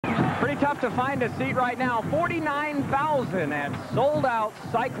tough to find a seat right now. 49,000 at sold-out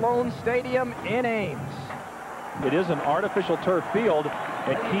Cyclone Stadium in Ames. It is an artificial turf field,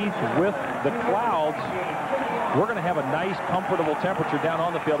 and Keith, with the clouds, we're going to have a nice, comfortable temperature down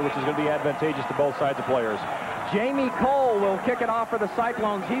on the field, which is going to be advantageous to both sides of players. Jamie Cole will kick it off for the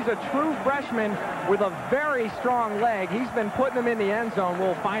Cyclones. He's a true freshman with a very strong leg. He's been putting them in the end zone.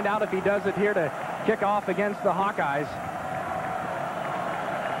 We'll find out if he does it here to kick off against the Hawkeyes.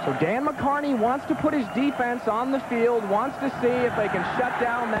 So Dan McCarney wants to put his defense on the field, wants to see if they can shut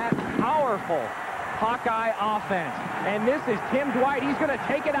down that powerful Hawkeye offense. And this is Tim Dwight. He's going to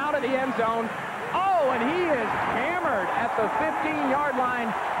take it out of the end zone. Oh, and he is hammered at the 15-yard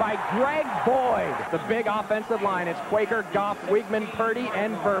line by Greg Boyd. The big offensive line. It's Quaker, Goff, Wiegman, Purdy,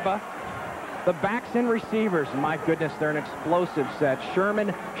 and Verba. The backs and receivers. My goodness, they're an explosive set.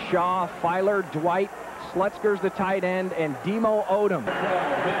 Sherman, Shaw, Filer, Dwight, Slutzker's the tight end, and Demo Odom.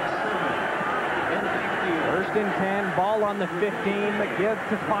 First and 10, ball on the 15, the give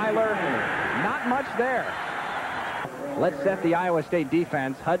to Filer. Not much there. Let's set the Iowa State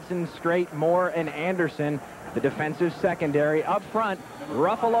defense. Hudson, Straight, Moore, and Anderson. The defensive secondary. Up front,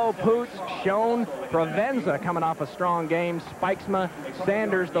 Ruffalo, Poots, Schoen, Provenza coming off a strong game. Spikesma,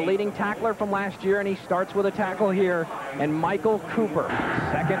 Sanders, the leading tackler from last year, and he starts with a tackle here. And Michael Cooper,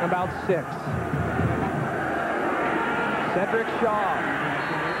 second about 6. Cedric Shaw.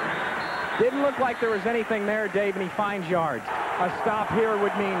 Didn't look like there was anything there, Dave, and he finds yards. A stop here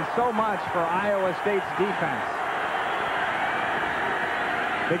would mean so much for Iowa State's defense.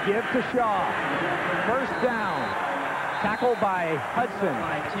 The give to Shaw. First down. Tackled by Hudson.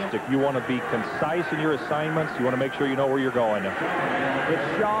 If you want to be concise in your assignments, you want to make sure you know where you're going.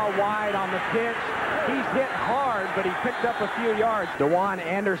 It's Shaw wide on the pitch. He's hit hard, but he picked up a few yards. DeJuan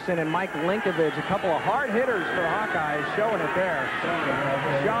Anderson and Mike Linkovich, a couple of hard hitters for the Hawkeyes, showing it there.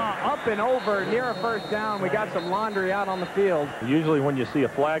 Shaw up and over near a first down. We got some laundry out on the field. Usually when you see a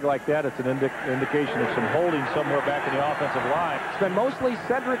flag like that, it's an indication of some holding somewhere back in the offensive line. It's been mostly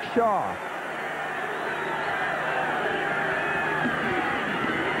Cedric Shaw.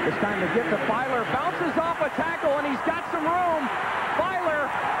 This time to get to Filer. Bounces off a tackle, and he's got some room. Filer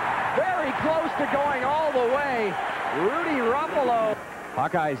very close to going all the way. Rudy Ruffalo.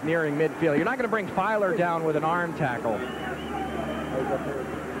 Hawkeyes nearing midfield. You're not going to bring Filer down with an arm tackle.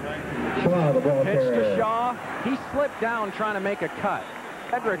 Pitch to Shaw. He slipped down trying to make a cut.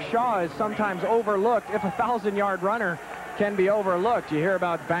 Cedric Shaw is sometimes overlooked. If a 1,000-yard runner can be overlooked, you hear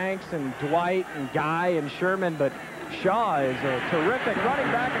about Banks and Dwight and Guy and Sherman, but Shaw is a terrific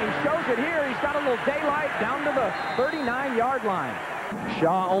running back, and he shows it here. He's got a little daylight down to the 39-yard line.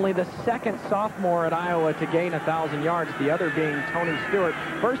 Shaw, only the second sophomore at Iowa to gain 1,000 yards, the other being Tony Stewart.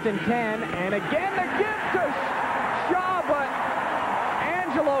 First and 10, and again the gift to Shaw, but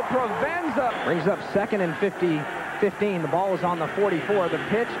Angelo Provenza brings up second and 15. The ball is on the 44. The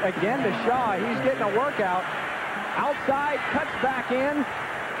pitch again to Shaw. He's getting a workout. Outside, cuts back in.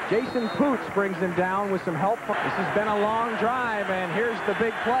 Jason Poots brings him down with some help. This has been a long drive, and here's the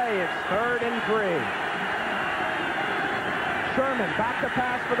big play. It's 3rd and 3. Sherman back to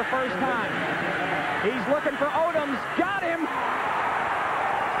pass for the first time. He's looking for Odoms. Got him.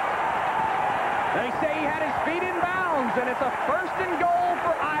 They say he had his feet in bounds, and it's a 1st and goal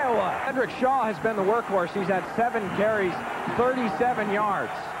for Iowa. Cedric Shaw has been the workhorse. He's had 7 carries, 37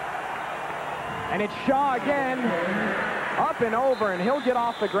 yards. And it's Shaw again, up and over, and he'll get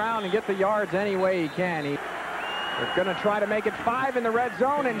off the ground and get the yards any way he can. They're going to try to make it 5 in the red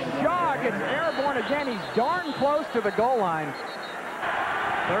zone, and Shaw gets airborne again. He's darn close to the goal line.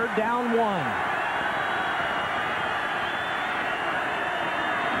 3rd down 1.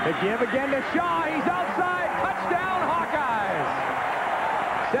 The give again to Shaw. He's outside. Touchdown, Hawkeyes.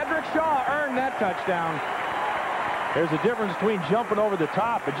 Cedric Shaw earned that touchdown. There's a difference between jumping over the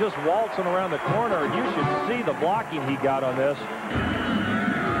top and just waltzing around the corner. You should see the blocking he got on this.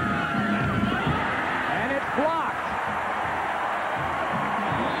 And it's blocked.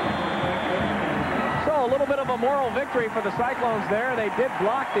 So a little bit of a moral victory for the Cyclones there. They did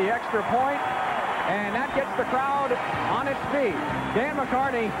block the extra point, and that gets the crowd on its feet. Dan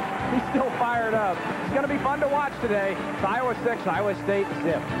McCarney, he's still fired up. It's going to be fun to watch today. It's Iowa 6, Iowa State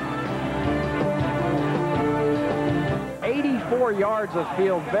 0. 84 yards of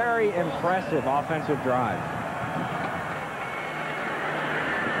field. Very impressive offensive drive.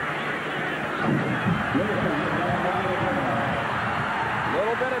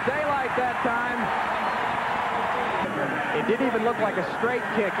 Little bit of daylight that time. It didn't even look like a straight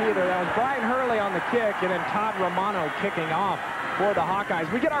kick either. That was Brian Hurley on the kick, and then Todd Romano kicking off for the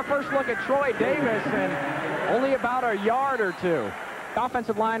Hawkeyes. We get our first look at Troy Davis, and only about a yard or two.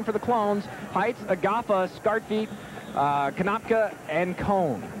 Offensive line for the Clones: Heights, Agafa, Scartfeet, Konopka, and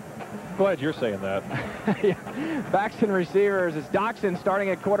Cone. Glad you're saying that. Yeah. Backs and receivers is Doxson starting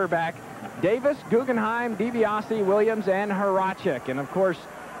at quarterback. Davis, Guggenheim, DiBiase, Williams, and Horacek. And, of course,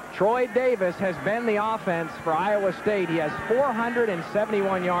 Troy Davis has been the offense for Iowa State. He has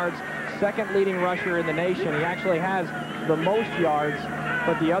 471 yards, second leading rusher in the nation. He actually has the most yards,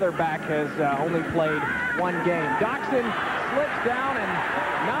 but the other back has only played one game. Doxson slips down, and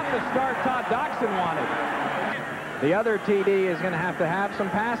not the start Todd Doxson wanted. The other TD is going to have some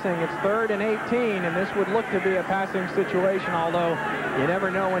passing. It's 3rd and 18, and this would look to be a passing situation, although you never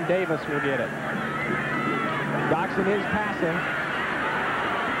know when Davis will get it. Doxson is passing.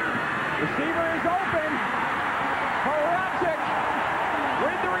 Receiver is open. Horacek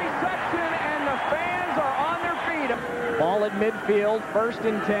with the reception, and the fans are on their feet. Ball at midfield, 1st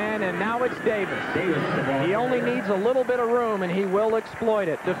and 10, and now it's Davis. He only needs a little bit of room, and he will exploit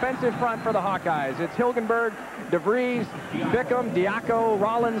it. Defensive front for the Hawkeyes. It's Hilgenberg, DeVries, Bickham, Diaco,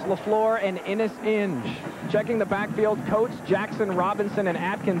 Rollins, LaFleur, and Innes Inge. Checking the backfield, Coates, Jackson, Robinson, and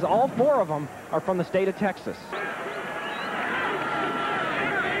Atkins. All 4 of them are from the state of Texas.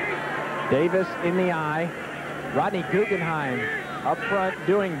 Davis in the eye. Rodney Guggenheim up front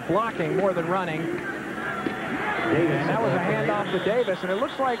doing blocking more than running. And that was a handoff to Davis, and it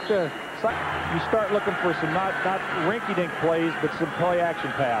looks like you start looking for some not rinky-dink plays, but some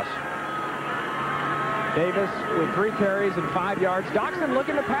play-action pass. Davis with 3 carries and 5 yards. Doxson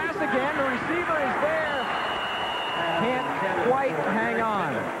looking to pass again. The receiver is there. Can't quite hang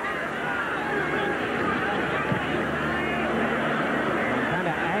on. Kind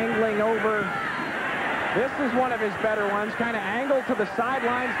of angling over. This is one of his better ones. Kind of angled to the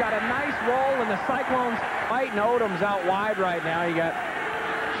sidelines. Got a nice roll, and the Cyclones fighting. Odom's out wide right now. You got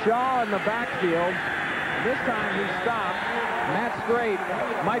Shaw in the backfield. This time he stopped. Matt Straight,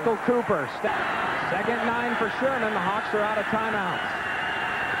 Michael Cooper. 2nd and 9 for Sherman. The Hawks are out of timeouts.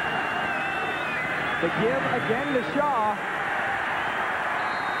 The give again to Shaw.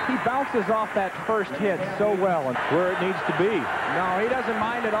 He bounces off that first hit so well, and where it needs to be. No, he doesn't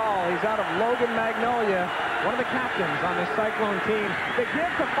mind at all. He's out of Logan Magnolia, one of the captains on this Cyclone team. The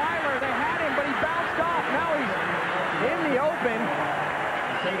give to Filer. They had him, but he bounced off. Now he's in the open.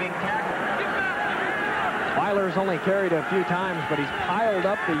 Saving tackle. Filer's only carried a few times, but he's piled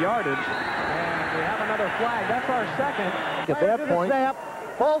up the yardage. And we have another flag. That's our second. At that point, snap,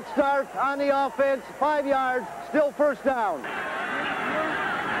 false start on the offense, 5 yards, still 1st down.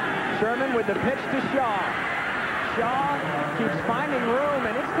 Sherman with the pitch to Shaw. Shaw keeps finding room,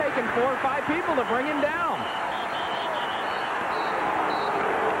 and it's taken 4 or 5 people to bring him down.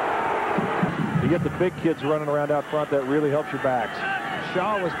 You get the big kids running around out front, that really helps your backs.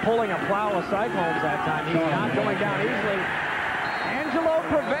 Shaw was pulling a plow of Cyclones that time. He's not going down easily. Angelo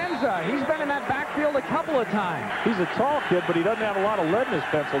Provenza, he's been in that backfield a couple of times. He's a tall kid, but he doesn't have a lot of lead in his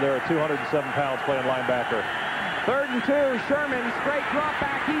pencil there at 207 pounds playing linebacker. 3rd and 2, Sherman, straight drop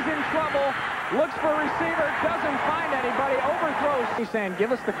back. He's in trouble. Looks for a receiver, doesn't find anybody. Overthrows. He's saying,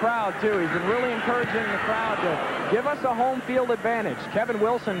 give us the crowd, too. He's been really encouraging the crowd to give us a home field advantage. Kevin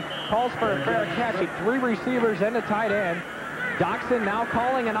Wilson calls for a fair catch. 3 receivers and a tight end. Doxson now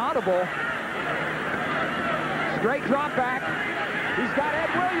calling an audible. Straight drop back. He's got Ed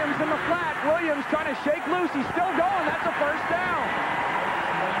Williams in the flat. Williams trying to shake loose. He's still going. That's a 1st down.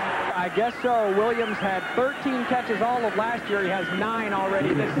 I guess so. Williams had 13 catches all of last year. He has 9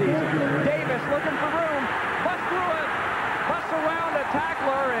 already this season. Davis looking for room. Busts through it. Busts around a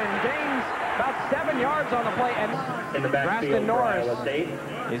tackler and gains about 7 yards on the play. And in the backfield Norris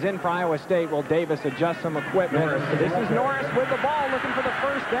is in for Iowa State. Will Davis adjust some equipment? This is Norris with the ball looking for the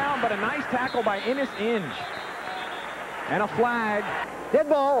 1st down, but a nice tackle by Innes Inge. And a flag. Dead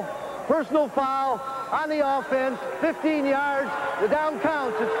ball, personal foul on the offense, 15 yards. The down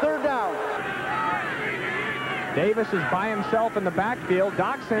counts. It's 3rd down. Davis is by himself in the backfield.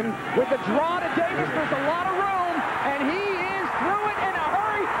 Doxson with the draw to Davis. There's a lot of room, and he is through it in a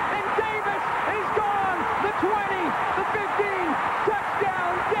hurry, and Davis is gone. The 20, the 15,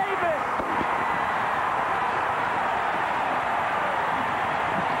 touchdown, Davis.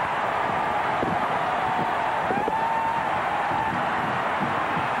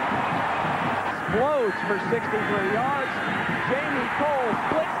 Explodes for 63 yards. Jamie Cole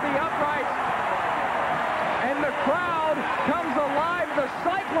splits the uprights, and the crowd comes alive. The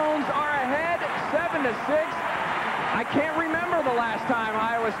Cyclones are ahead 7-6. I can't remember the last time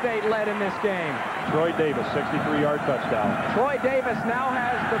Iowa State led in this game. Troy Davis, 63-yard touchdown. Troy Davis now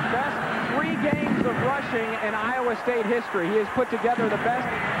has the best 3 games of rushing in Iowa State history. He has put together the best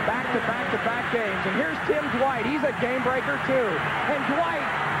back to back-to-back games. And here's Tim Dwight. He's a game breaker, too. And Dwight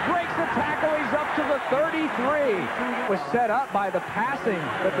breaks the tackle. He's up to the 33. Was set up by the passing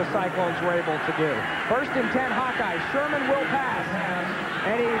that the Cyclones were able to do. 1st and 10 Hawkeyes. Sherman will pass.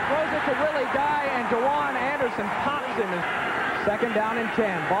 And he throws it to Willie Guy, and DeJuan Anderson pops him. 2nd down and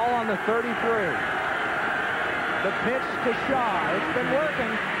 10. Ball on the 33. The pitch to Shaw. It's been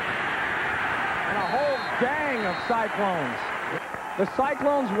working. And a whole gang of Cyclones. The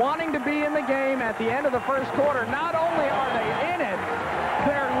Cyclones wanting to be in the game at the end of the 1st quarter. Not only are they in it,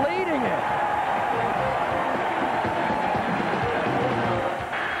 they're leading it.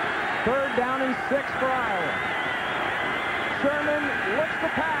 3rd down and 6 for Iowa. Sherman looks to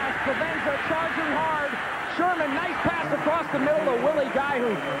pass. Provenza charging hard. Sherman, nice pass across the middle to Willie Guy,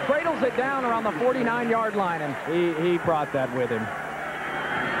 who cradles it down around the 49-yard line, and he brought that with him.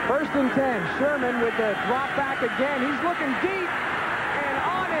 1st and 10. Sherman with the drop back again. He's looking deep, and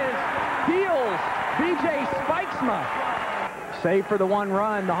on his heels, B.J. Spikesma. Save for the one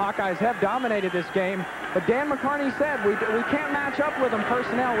run. The Hawkeyes have dominated this game, but Dan McCarney said we can't match up with them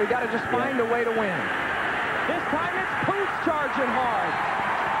personnel. We got to just find a way to win. This time it's Poots charging hard.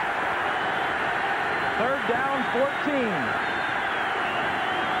 3rd down, 14.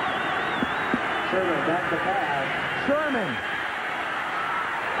 Sherman back to pass. Sherman.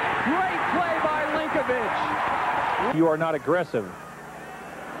 Great play by Linkovich. You are not aggressive.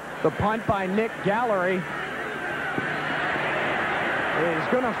 The punt by Nick Gallery is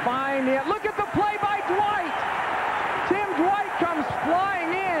going to find the... Look at the play by Dwight. Tim Dwight comes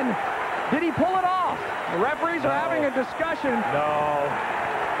flying in. Did he pull it off? The referees are having a discussion. No.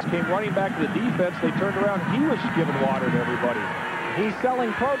 Came running back to the defense. They turned around. He was giving water to everybody. He's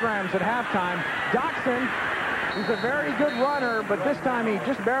selling programs at halftime. Doxson, he's a very good runner, but this time he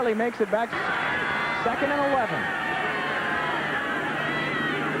just barely makes it back. 2nd and 11.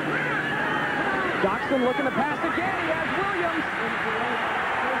 Doxson looking to pass again. He has Williams.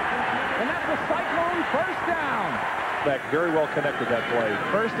 And that's a Cyclone 1st down. Back very well connected that play.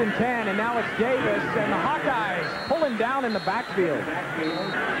 1st and 10, and now it's Davis, and the Hawkeyes pulling down in the backfield.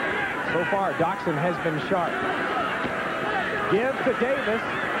 So far, Doxson has been sharp. Give to Davis,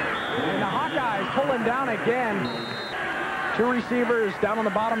 and the Hawkeyes pulling down again. 2 receivers down on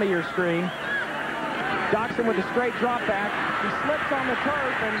the bottom of your screen. Doxson with a straight drop back. He slips on the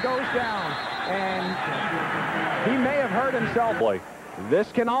turf and goes down, and he may have hurt himself.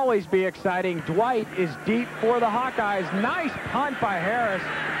 This can always be exciting. Dwight is deep for the Hawkeyes. Nice punt by Harris.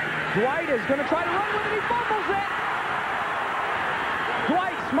 Dwight is going to try to run with it. He fumbles it.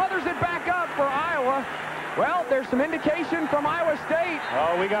 Dwight smothers it back up for Iowa. Well, there's some indication from Iowa State.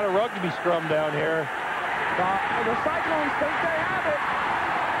 Oh, we got a rugby scrum down here. The Cyclones think they have it.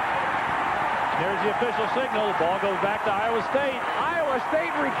 There's the official signal. The ball goes back to Iowa State. Iowa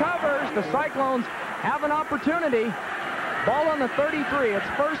State recovers. The Cyclones have an opportunity. Ball on the 33. It's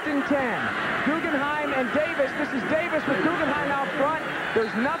 1st and 10. Guggenheim and Davis. This is Davis with Guggenheim out front.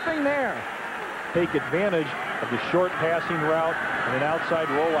 There's nothing there. Take advantage of the short passing route and an outside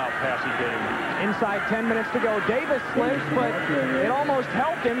rollout passing game. Inside 10 minutes to go. Davis slips, but it almost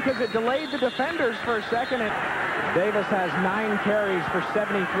helped him because it delayed the defenders for a second. Davis has 9 carries for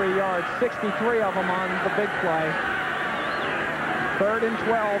 73 yards, 63 of them on the big play. 3rd and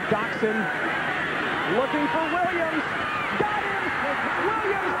 12. Doxson looking for Williams. Got him!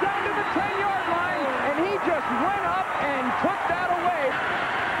 Williams down to the 10-yard line, and he just went up and took that away.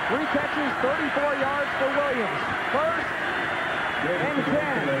 3 catches, 34 yards for Williams. 1st and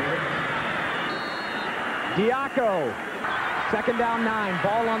 10. Diaco, 2nd down 9,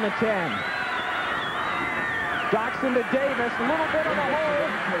 ball on the 10. Doxson to Davis, a little bit of a hole.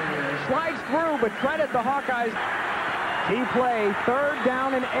 Slides through, but credit the Hawkeyes. Key play, 3rd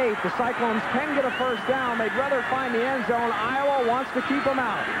down and 8. The Cyclones can get a 1st down. They'd rather find the end zone. Iowa wants to keep them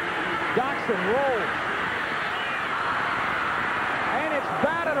out. Doxson rolls. And it's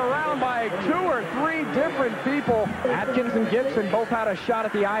batted around by 2 or 3 different people. Atkins and Gibson both had a shot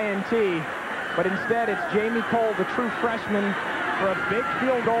at the INT, but instead it's Jamie Cole, the true freshman, for a big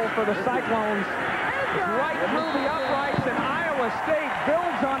field goal for the Cyclones. It's right through the uprights, and Iowa State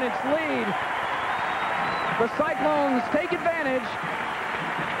builds on its lead. The Cyclones take advantage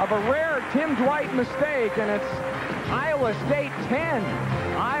of a rare Tim Dwight mistake, and it's Iowa State 10,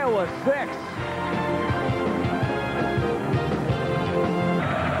 Iowa 6.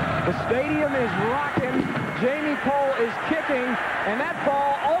 The stadium is rocking. Jamie Cole is kicking, and that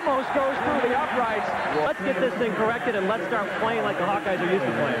ball almost goes through the uprights. Let's get this thing corrected, and let's start playing like the Hawkeyes are used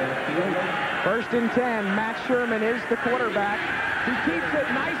to playing. 1st and 10. Matt Sherman is the quarterback. He keeps it.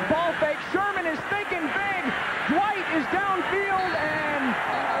 Nice ball fake. Sherman is thinking big. Dwight is downfield, and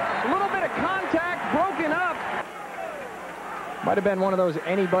Might have been one of those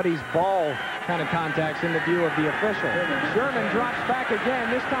anybody's ball kind of contacts in the view of the official. Sherman drops back again.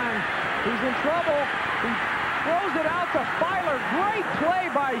 This time he's in trouble. He throws it out to Filer. Great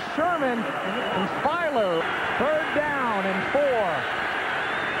play by Sherman. And Filer, 3rd down and 4.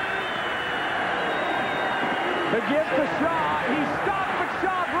 The give to Shaw. He stopped, but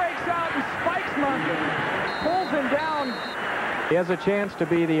Shaw breaks out and Spikesman pulls him down. He has a chance to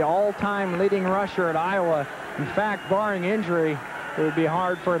be the all-time leading rusher at Iowa. In fact, barring injury, it would be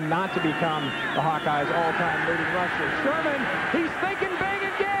hard for him not to become the Hawkeyes' all-time leading rusher. Sherman, he's thinking big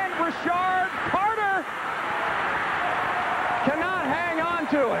again. Richard Carter cannot hang on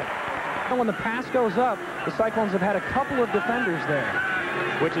to it. And when the pass goes up, the Cyclones have had a couple of defenders there.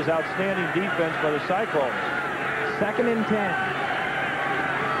 Which is outstanding defense by the Cyclones. 2nd and 10.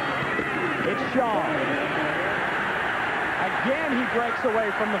 It's Shaw. Again, he breaks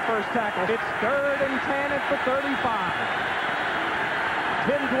away from the first tackle. It's 3rd and 10 at the 35.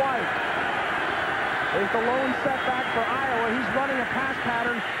 Tim Dwight is the lone setback for Iowa. He's running a pass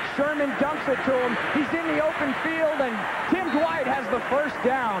pattern. Sherman dumps it to him. He's in the open field, and Tim Dwight has the first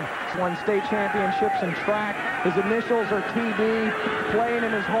down. He's won state championships in track. His initials are TD, playing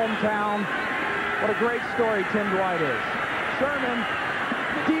in his hometown. What a great story Tim Dwight is. Sherman,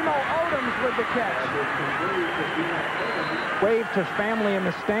 Demo Odoms with the catch. Wave to family in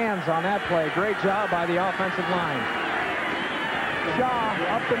the stands on that play. Great job by the offensive line. Shaw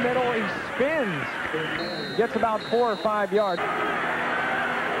up the middle, he spins. Gets about 4 or 5 yards.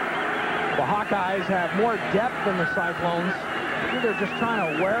 The Hawkeyes have more depth than the Cyclones. They're just trying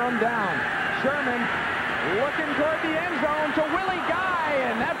to wear them down. Sherman looking toward the end zone to Willie Guy,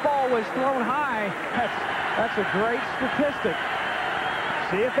 and that ball was thrown high. That's a great statistic.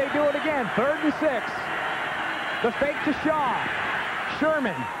 See if they do it again. 3rd and 6. The fake to Shaw.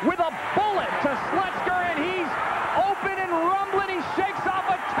 Sherman with a bullet to Slutzker, and he's open and rumbling. He shakes off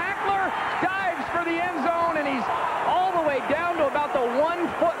a tackler, dives for the end zone, and he's all the way down to about the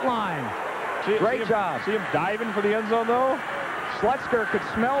 1-foot line. Great job. See him diving for the end zone, though? Slutzker could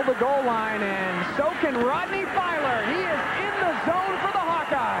smell the goal line, and so can Rodney Filer. He is in the zone for the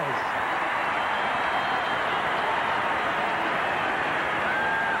Hawkeyes.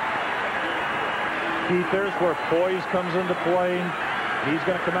 Keith, there's where poise comes into play. He's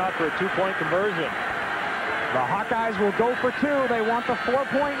going to come out for a 2-point conversion. The Hawkeyes will go for 2. They want the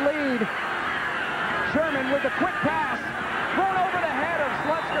 4-point lead. Sherman with a quick pass. Thrown over the head of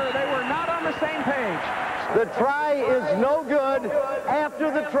Slutzker. They were not on the same page. The try is no good.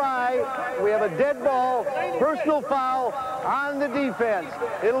 After the try, we have a dead ball, personal foul on the defense.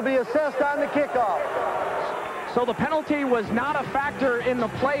 It'll be assessed on the kickoff. So the penalty was not a factor in the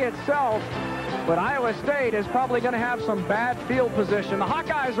play itself, but Iowa State is probably going to have some bad field position. The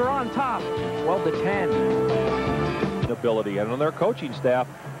Hawkeyes are on top, 12-10. Ability, and on their coaching staff,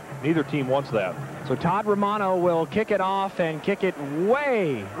 neither team wants that. So Todd Romano will kick it off and kick it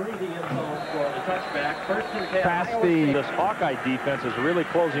way past This Hawkeye defense is really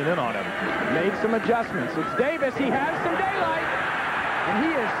closing in on him. Made some adjustments. It's Davis. He has some daylight, and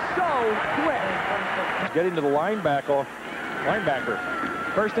he is so quick. He's getting to the linebacker.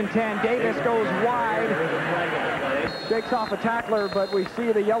 1st and 10. Davis goes wide. Shakes off a tackler, but we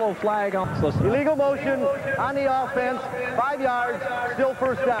see the yellow flag on. Illegal motion on the offense. 5 yards. Still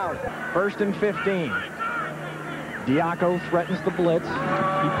first down. 1st and 15. Diaco threatens the blitz.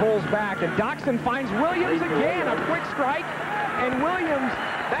 He pulls back, and Doxson finds Williams again. A quick strike. And Williams,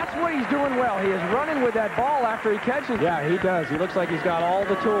 that's what he's doing well. He is running with that ball after he catches. Yeah, he does. He looks like he's got all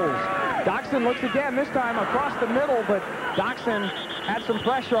the tools. Doxson looks again, this time across the middle, but Doxson had some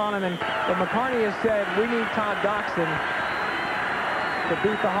pressure on him, and McCarney has said, we need Todd Doxson to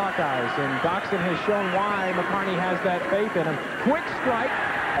beat the Hawkeyes. And Doxson has shown why McCarney has that faith in him. Quick strike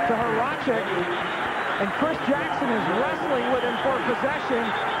to Horacek, and Chris Jackson is wrestling with him for possession.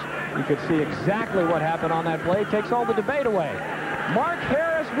 You could see exactly what happened on that play. Takes all the debate away. Mark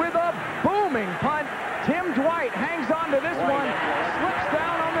Harris with a booming punt. Tim Dwight hangs on to this one, slips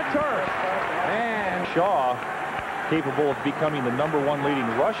down on the turf. And Shaw, capable of becoming the #1 leading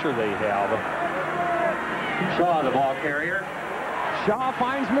rusher they have. Shaw, the ball carrier. Shaw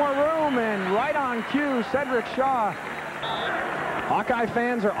finds more room, and right on cue, Cedric Shaw. Hawkeye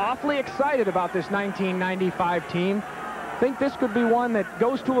fans are awfully excited about this 1995 team. Think this could be one that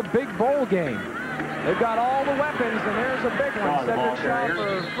goes to a big bowl game. They've got all the weapons, and there's a big one. Cedric Shaw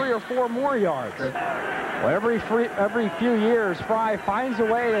for 3 or 4 more yards. Well, every few years, Fry finds a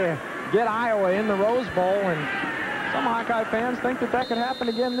way to get Iowa in the Rose Bowl, and some Hawkeye fans think that could happen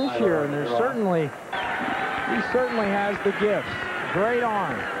again this year. And he certainly has the gifts. Great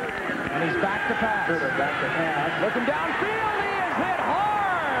arm, and he's back to pass. Looking downfield, he is is hit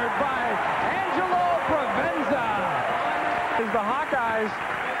hard by Angelo Provenza. As the Hawkeyes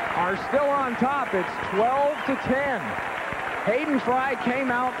are still on top, it's 12-10. Hayden Fry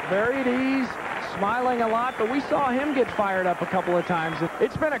came out very at ease, smiling a lot, but we saw him get fired up a couple of times.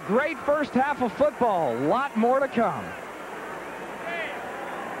 It's been a great first half of football. A lot more to come.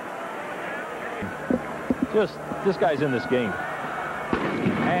 Just, this guy's in this game.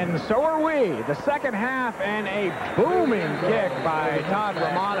 And so are we. The second half, and a booming kick by Todd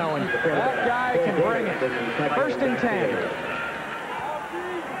Romano, and that guy can bring it. First and 10.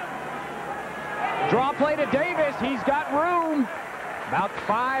 Draw play to Davis. He's got room. About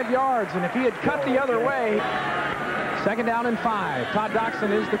 5 yards, and if he had cut the other way, second down and 5. Todd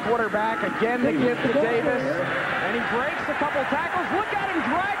Doxson is the quarterback. Again, the give to Davis, and he breaks a couple tackles. Look at him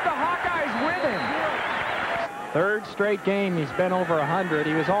drag the Hawkeyes with him. Third straight game, he's been over 100.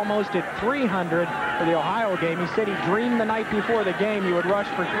 He was almost at 300 for the Ohio game. He said he dreamed the night before the game he would rush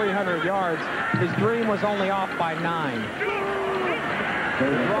for 300 yards. His dream was only off by 9.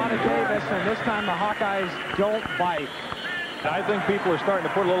 Draw to Davis, and this time the Hawkeyes don't bite. I think people are starting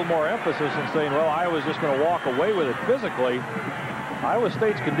to put a little more emphasis in saying, well, Iowa's just going to walk away with it physically. Iowa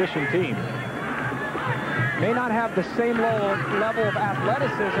State's conditioned team. May not have the same level of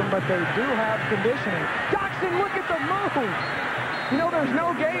athleticism, but they do have conditioning. Doxson, look at the move. You know, there's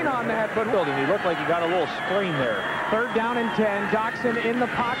no gain on that, but he looked like he got a little sprain there. Third down and 10. Doxson in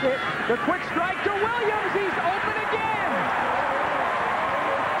the pocket. The quick strike to Williams. He's open again.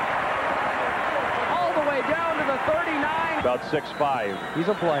 All the way down to the 39. About 6'5". He's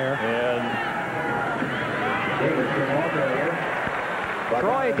a player. And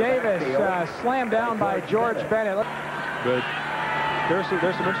Troy Davis slammed down by George Bennett. But there's some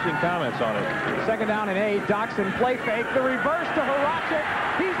interesting comments on it. Second down and 8. Doxson play fake. The reverse to Horacek.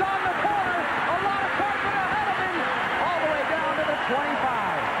 He's on the corner. A lot of carpet ahead of him. All the way down to the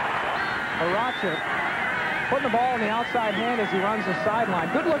 25. Horacek putting the ball in the outside hand as he runs the sideline.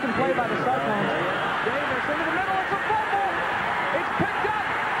 Good looking play by the Cyclones. Davis into the middle. It's a fumble. It's picked up.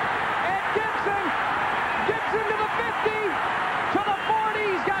 And Gibson gets into the 50. To the 40.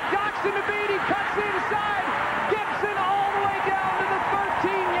 He's got Doxson to beat. He cuts inside. Gibson all the way down to the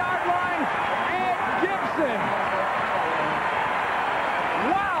 13-yard line. And Gibson.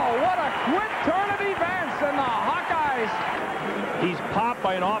 Wow, what a quick turn of events. And the Hawkeyes. He's popped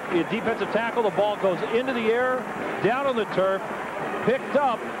by a defensive tackle. The ball goes into the air, down on the turf, picked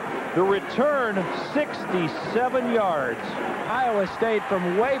up. The return, 67 yards. Iowa State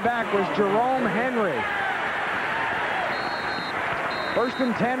from way back was Jerome Henry. First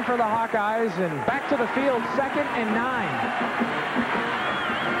and 10 for the Hawkeyes, and back to the field, second and 9.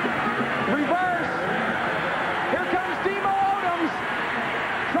 Reverse. Here comes Demo Odoms.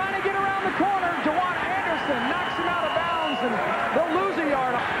 Trying to get around the corner. Dewan Anderson knocks him out of bounds, and they'll lose a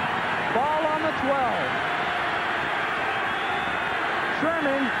yard. Ball on the 12.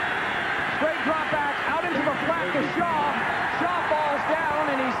 Sherman, straight drop back, out into the flat to Shaw. Shaw falls down,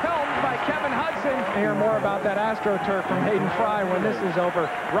 and he's helped by Kevin Hudson. Hear more about that AstroTurf from Hayden Fry when this is over.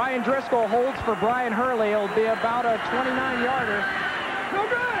 Ryan Driscoll holds for Brian Hurley. It'll be about a 29-yarder. No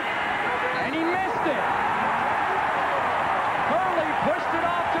good! And he missed it. Hurley pushed it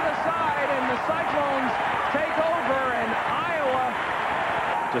off to the side, and the Cyclones take over, and Iowa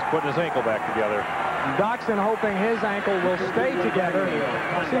just putting his ankle back together. Doxson hoping his ankle will stay together.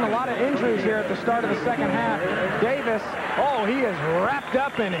 I've seen a lot of injuries here at the start of the second half. Davis, oh, he is wrapped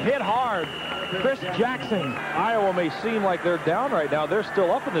up and hit hard. Chris Jackson. Iowa may seem like they're down right now. They're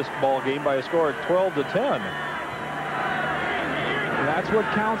still up in this ball game by a score of 12-10. That's what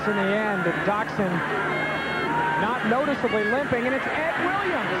counts in the end. And Doxson not noticeably limping, and it's Ed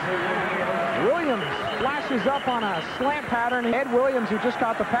Williams. Williams flashes up on a slant pattern. Ed Williams, who just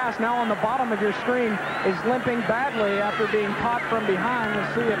caught the pass, now on the bottom of your screen, is limping badly after being caught from behind.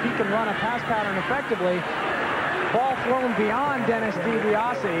 We'll see if he can run a pass pattern effectively. Ball thrown beyond Dennis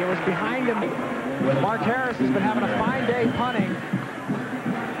DiBiase. It was behind him. Mark Harris has been having a fine day punting.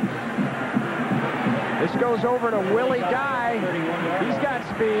 This goes over to Willie Guy. He's got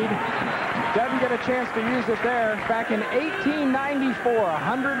speed. Doesn't get a chance to use it there. Back in 1894,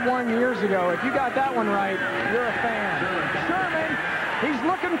 101 years ago. If you got that one right, you're a fan. Sherman, he's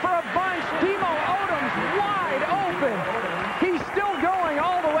looking for a bunch. Demo Odoms wide open. He's still going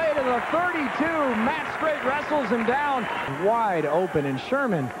all the way to the 32. Matt Straight wrestles him down. Wide open, and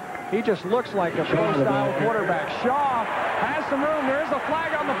Sherman, he just looks like a pro-style quarterback. Shaw has some room. There is a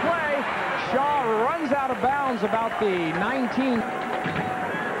flag on the play. Shaw runs out of bounds about the 19.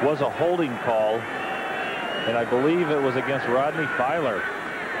 Was a holding call, and I believe it was against Rodney Filer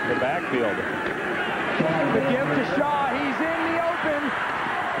in the backfield. The give to Shaw. He's in the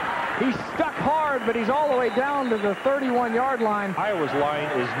He's stuck hard, but he's all the way down to the 31-yard line. Iowa's line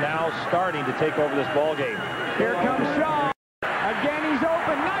is now starting to take over this ball game. Here comes Shaw. Again, he's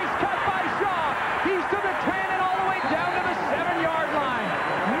open. Nice cut by Shaw. He's to the 10 and all the way down to the 7-yard line.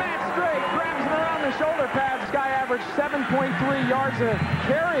 Matt Straight grabs him around the shoulder pads. This guy averaged 7.3 yards a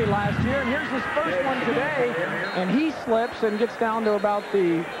carry last year, and here's his first one today, and he slips and gets down to about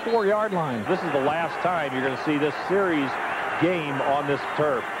the 4-yard line. This is the last time you're going to see this series game on this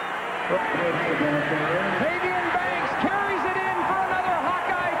turf. Fabian Banks carries it in for another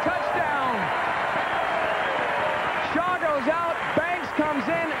Hawkeye touchdown. Shaw goes out, Banks comes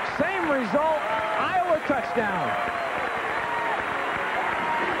in, same result, Iowa touchdown.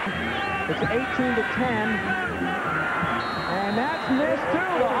 It's 18-10, and that's missed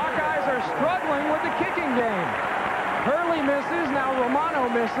too. The Hawkeyes are struggling with the kicking game. Hurley misses, now Romano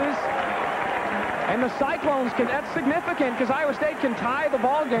misses. And the Cyclones can, that's significant because Iowa State can tie the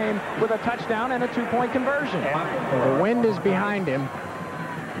ball game with a touchdown and a 2-point conversion. The wind is behind him,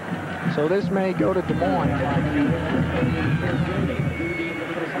 so this may go to Des Moines.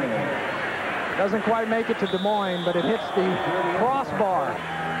 Doesn't quite make it to Des Moines, but it hits the crossbar.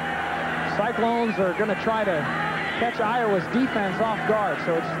 Cyclones are going to try to catch Iowa's defense off guard,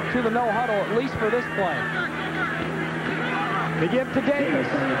 so it's to the no huddle, at least for this play. They give to Davis.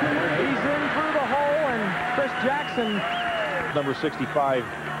 He's in through the hole, and Chris Jackson. Number 65.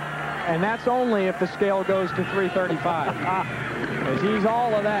 And that's only if the scale goes to 335. Because he's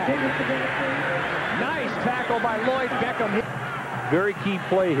all of that. Nice tackle by Lloyd Beckham. Very key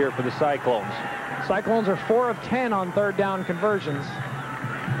play here for the Cyclones. Cyclones are 4 of 10 on third down conversions.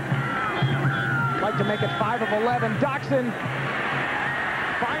 Like to make it 5 of 11. Doxson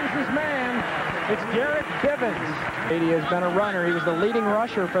finds his man. It's Garrett Bivens. He has been a runner. He was the leading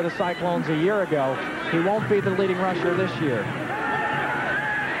rusher for the Cyclones a year ago. He won't be the leading rusher this year.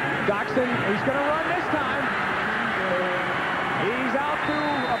 Doxson, he's going to run this time. He's out to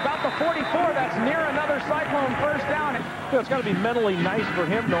about the 44. That's near another Cyclone first down. It's got to be mentally nice for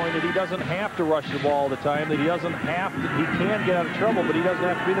him knowing that he doesn't have to rush the ball all the time, that he doesn't have to, he can get out of trouble, but he doesn't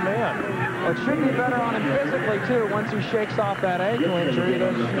have to be the man. Well, it should be better on him physically, too, once he shakes off that ankle injury.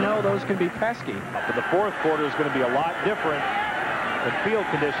 Those, you know, those can be pesky. But the fourth quarter is going to be a lot different in field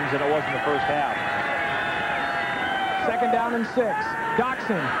conditions than it was in the first half. Second down and 6.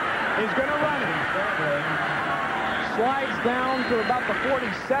 Doxson is going to run it. Slides down to about the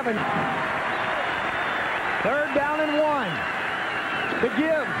 47. Third down and 1. The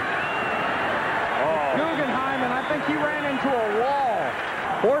give. Guggenheim, and I think he ran into a wall.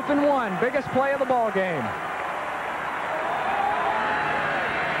 4th and 1. Biggest play of the ball game.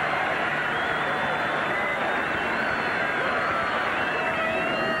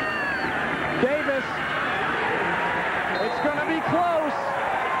 Davis. It's going to be close.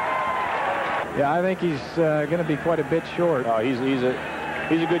 Yeah, I think he's going to be quite a bit short. Oh, he's a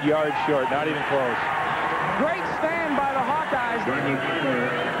good yard short, not even close. Great stand by the Hawkeyes.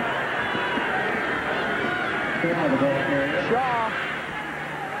 Shaw.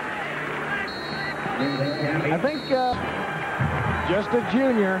 I think just a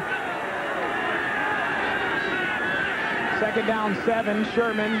junior. Second down 7.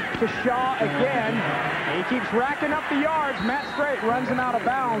 Sherman to Shaw again. He keeps racking up the yards. Matt Straight runs him out of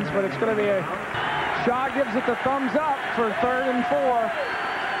bounds, but it's going to be a... Shaw gives it the thumbs up for 3rd and 4.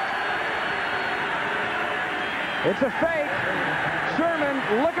 It's a fake. Sherman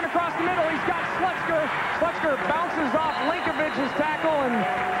looking across the middle. He's got Slutzker. Slutzker bounces off Linkovich's tackle and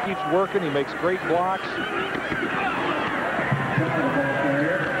keeps working. He makes great blocks.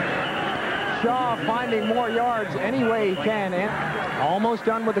 Shaw finding more yards any way he can. And almost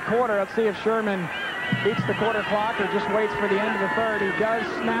done with the quarter. Let's see if Sherman beats the quarter clock or just waits for the end of the third. He does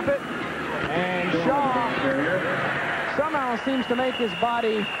snap it. And Shaw somehow seems to make his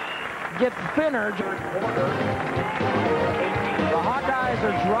body get thinner. The Hawkeyes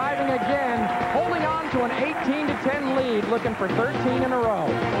are driving again, holding on to an 18-10 lead, looking for 13 in a row.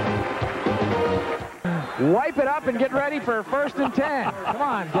 Wipe it up and get ready for 1st and 10. Come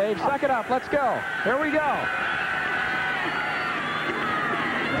on, Dave, suck it up. Let's go. Here we go.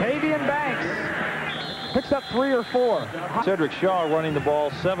 Fabian Banks picks up 3 or 4. Cedric Shaw running the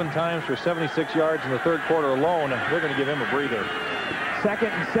ball 7 times for 76 yards in the third quarter alone, and they're going to give him a breather.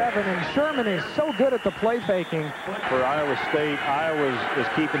 2nd and 7, and Sherman is so good at the play faking. For Iowa State, Iowa is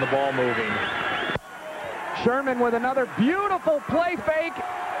keeping the ball moving. Sherman with another beautiful play fake.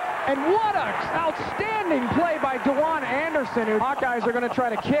 And what an outstanding play by Dewan Anderson, who Hawkeyes are going to try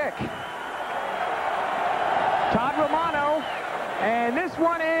to kick. Todd Romano, and this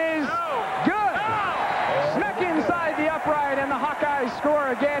one is good. Snuck back inside the upright, and the Hawkeyes score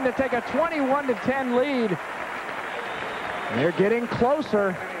again to take a 21-10 lead. And they're getting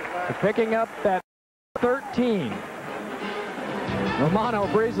closer to picking up that 13. Romano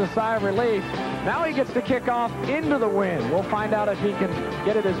breathes a sigh of relief. Now he gets to kick off into the wind. We'll find out if he can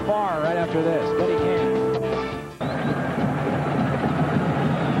get it as far right after this, but he can.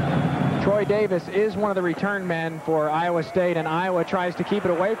 Troy Davis is one of the return men for Iowa State, and Iowa tries to keep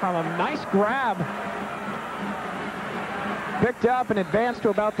it away from him. Nice grab. Picked up and advanced to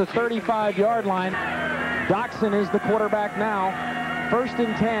about the 35-yard line. Doxson is the quarterback now. 1st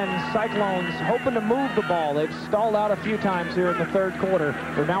and 10, Cyclones hoping to move the ball. They've stalled out a few times here in the third quarter,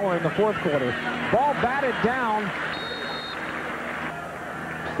 or now we're in the fourth quarter. Ball batted down.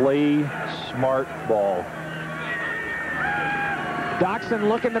 Play smart ball. Doxson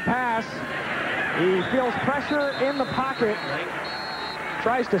looking to pass. He feels pressure in the pocket.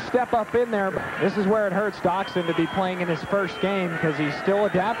 Tries to step up in there. This is where it hurts Doxson to be playing in his first game, because he's still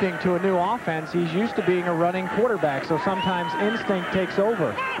adapting to a new offense. He's used to being a running quarterback, so sometimes instinct takes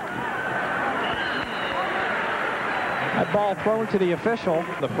over. That ball thrown to the official.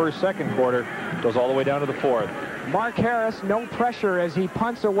 The second quarter goes all the way down to the fourth. Mark Harris, no pressure as he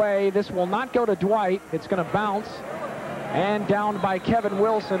punts away. This will not go to Dwight. It's going to bounce. And down by Kevin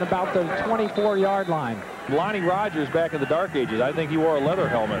Wilson about the 24-yard line. Lonnie Rogers back in the dark ages. I think he wore a leather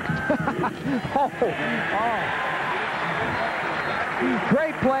helmet.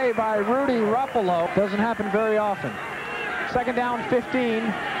 Great play by Rudy Ruffalo. Doesn't happen very often. 2nd down,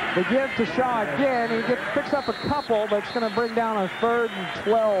 15. The give to Shaw again. He picks up a couple, but it's going to bring down a 3rd and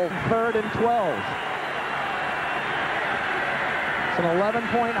 12. 3rd and 12. It's an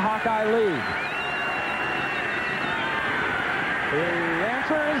 11-point Hawkeye lead. The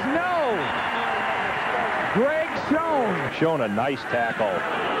answer is no. Greg Schoen. Shown a nice tackle.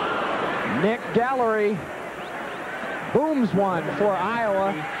 Nick Gallery booms one for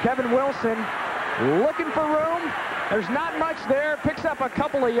Iowa. Kevin Wilson looking for room. There's not much there. Picks up a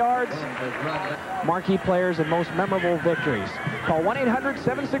couple of yards. Marquee players and most memorable victories. Call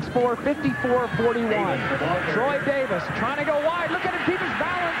 1-800-764-5441. Troy Davis trying to go wide. Look at him keep his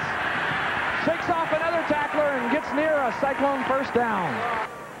balance. Shakes off another tackler and gets near a Cyclone 1st down.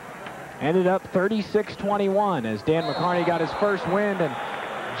 Ended up 36-21 as Dan McCarney got his first wind and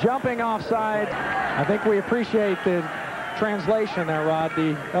jumping offside. I think we appreciate the translation there, Rod.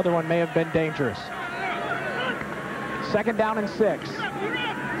 The other one may have been dangerous. 2nd down and 6.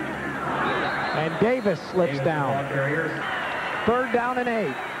 And Davis slips down. 3rd down and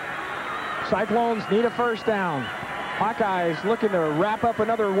 8. Cyclones need a 1st down. Hawkeyes looking to wrap up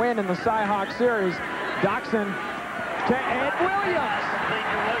another win in the Cy-Hawk series. Doxson to Ed Williams.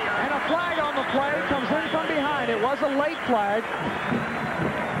 And a flag on the play comes in from behind. It was a late flag.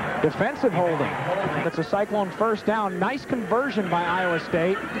 Defensive holding. It's a Cyclone 1st down. Nice conversion by Iowa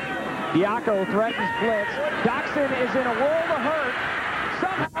State. Diaco threatens blitz. Doxson is in a world of hurt.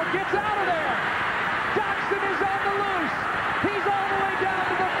 Somehow gets out of there. Doxson is on the loose. He's all the way down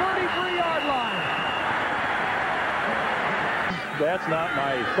to the 33-yard line. That's not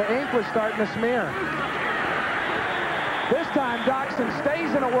nice. The ink was starting to smear. This time, Doxson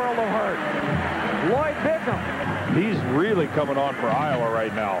stays in a world of hurt. Lloyd Bickham. He's really coming on for Iowa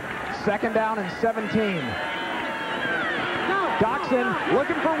right now. 2nd down and 17. Doxson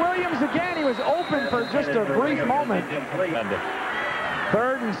looking for Williams again. He was open for just a brief moment.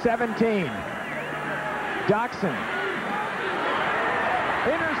 3rd and 17. Doxson.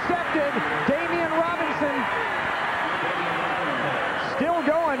 Intercepted. Damian Robinson. Still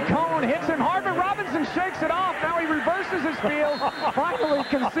going. Cone hits him hard, but Robinson shakes it off. Now he reverses his field. Finally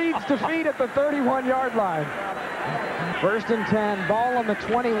concedes defeat at the 31-yard line. 1st and 10. Ball on the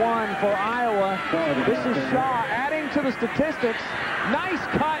 21 for Iowa. This is Shaw adding to the statistics. Nice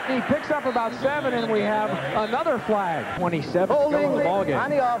cut, and he picks up about 7, and we have another flag. 27 to go in the ballgame. On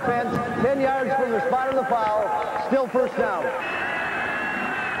the offense, 10 yards from the spot of the foul. Still 1st down.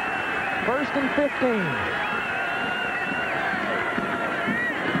 1st and 15.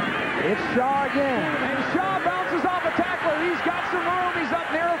 It's Shaw again, and Shaw bounces off a tackler. He's got some room. He's up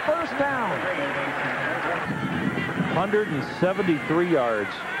near a 1st down. 173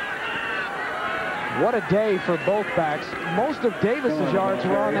 yards. What a day for both backs. Most of Davis's yards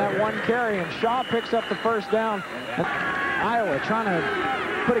were on that one carry, and Shaw picks up the 1st down. And Iowa trying to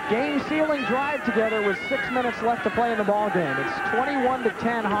put a game-sealing drive together with 6 minutes left to play in the ball game. It's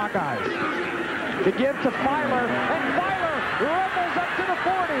 21-10 Hawkeyes. The give to Filer, and Filer rumbles up to the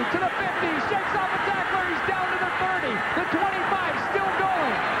 40, to the 50, shakes off a tackler, he's down to the 30, the 25, still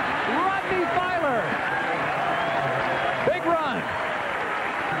going. Rodney Filer. Big run.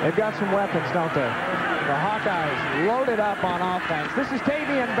 They've got some weapons, don't they? The Hawkeyes loaded up on offense. This is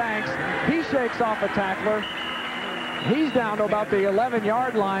Tavian Banks. He shakes off a tackler. He's down to about the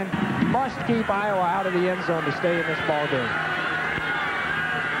 11-yard line. Must keep Iowa out of the end zone to stay in this ball game.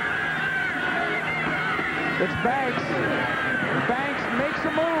 It's Banks. Banks makes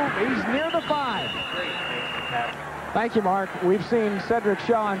a move. He's near the 5. Thank you, Mark. We've seen Cedric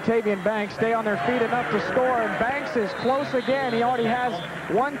Shaw and Tavian Banks stay on their feet enough to score, and Banks is close again. He already has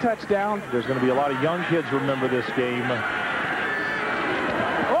 1 touchdown. There's going to be a lot of young kids remember this game.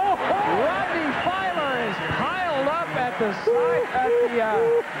 Rodney Filer is piled up at the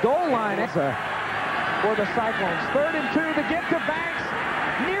goal line. It's for the Cyclones. 3rd and 2. The get to Banks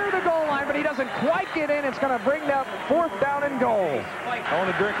near the goal line, but he doesn't quite get in. It's going to bring up 4th down and goal. I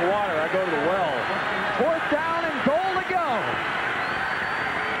want to drink water. I go to the well. 4th down and goal to go.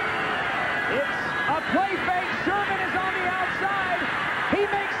 It's a play fake. Sherman is on the outside. He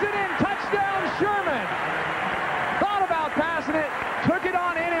makes it in. Touchdown, Sherman. Thought about passing it. Took it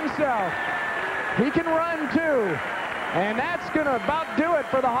on in himself. He can run too. And that's going to about do it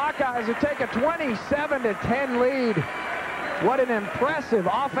for the Hawkeyes to take a 27-10 lead. What an impressive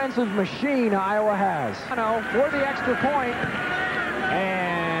offensive machine Iowa has. For the extra point.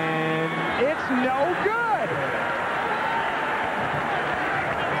 And it's no good.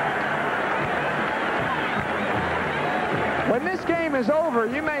 When this game is over,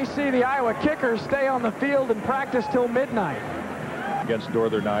 you may see the Iowa kickers stay on the field and practice till midnight. Against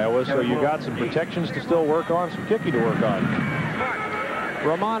Northern Iowa, so you got some protections to still work on, some kicking to work on.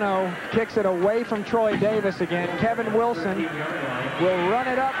 Romano kicks it away from Troy Davis again. Kevin Wilson will run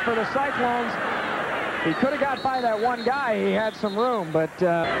it up for the Cyclones. He could have got by that one guy. He had some room, but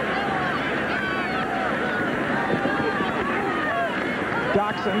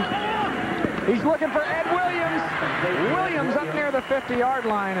Doxson. He's looking for Ed Williams. Williams up near the 50-yard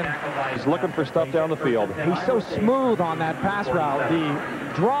line. And he's looking for stuff down the field. He's so smooth on that pass route. The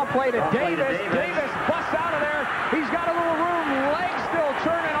draw play to Davis. Davis busts out of there. He's got a little room. Legs still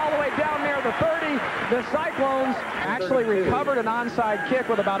turning all the way down near the 30. The Cyclones actually recovered an onside kick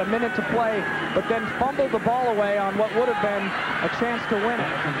with about a minute to play, but then fumbled the ball away on what would have been a chance to win it.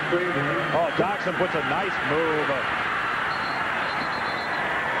 Oh, Doxson puts a nice move.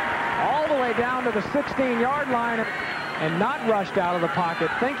 All the way down to the 16-yard line and not rushed out of the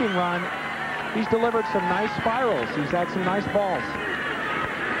pocket, thinking run. He's delivered some nice spirals. He's had some nice balls.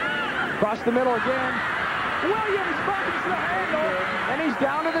 Across the middle again. Williams finds the handle, and he's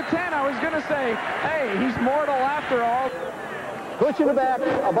down to the 10. I was going to say, hey, he's mortal after all. Pushing it back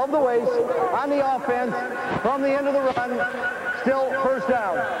above the waist on the offense from the end of the run. Still 1st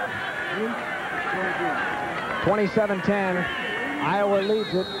down. 27-10. Iowa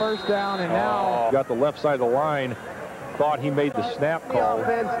leads it, 1st down, and now got the left side of the line. Thought he made the snap call. The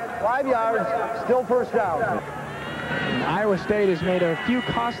offense, 5 yards, still 1st down. And Iowa State has made a few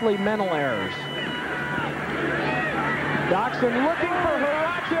costly mental errors. Doxson looking for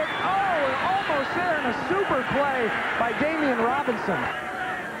Horacek. Oh, almost there in a super play by Damian Robinson.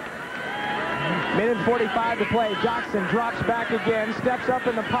 Minute 45 to play. Doxson drops back again, steps up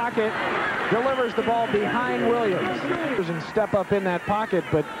in the pocket, delivers the ball behind Williams. And step up in that pocket,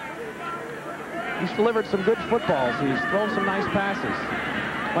 but he's delivered some good footballs. He's thrown some nice passes,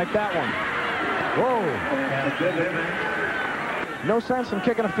 like that one. Whoa. No sense in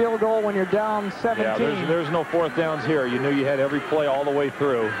kicking a field goal when you're down 17. Yeah, there's no 4th downs here. You knew you had every play all the way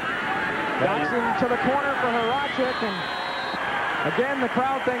through. Doxson to the corner for Horacek, and again, the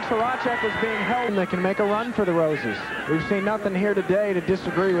crowd thinks Horacek was being held, and they can make a run for the Roses. We've seen nothing here today to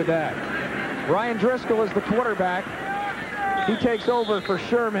disagree with that. Ryan Driscoll is the quarterback. He takes over for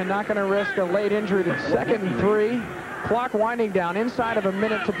Sherman, not going to risk a late injury to 2nd and 3. Clock winding down, inside of a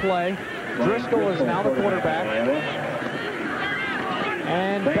minute to play. Driscoll is now the quarterback.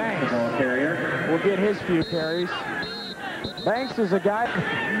 And Banks will get his few carries. Banks is a guy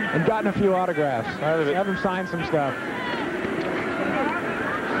and gotten a few autographs. Have him sign some stuff.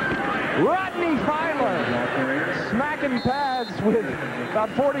 Rodney Filer smacking pads with about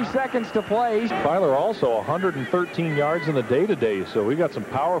 40 seconds to play. Filer also 113 yards in the day today, so we got some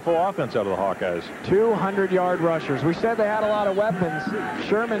powerful offense out of the Hawkeyes. 200-yard rushers. We said they had a lot of weapons.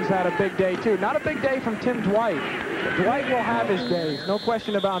 Sherman's had a big day too. Not a big day from Tim Dwight. Dwight will have his days, no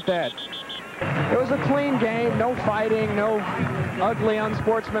question about that. It was a clean game, no fighting, no ugly,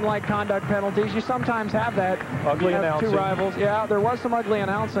 unsportsmanlike conduct penalties. You sometimes have that. Ugly announcing. Two rivals. Yeah, there was some ugly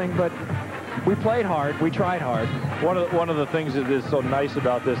announcing, but we played hard. We tried hard. One of the things that is so nice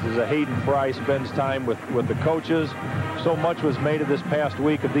about this is that Hayden Fry spends time with the coaches. So much was made of this past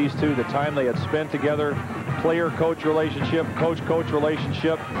week of these two, the time they had spent together, player-coach relationship, coach-coach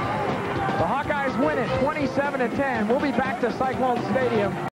relationship. The Hawkeyes win it 27-10. We'll be back to Cyclone Stadium.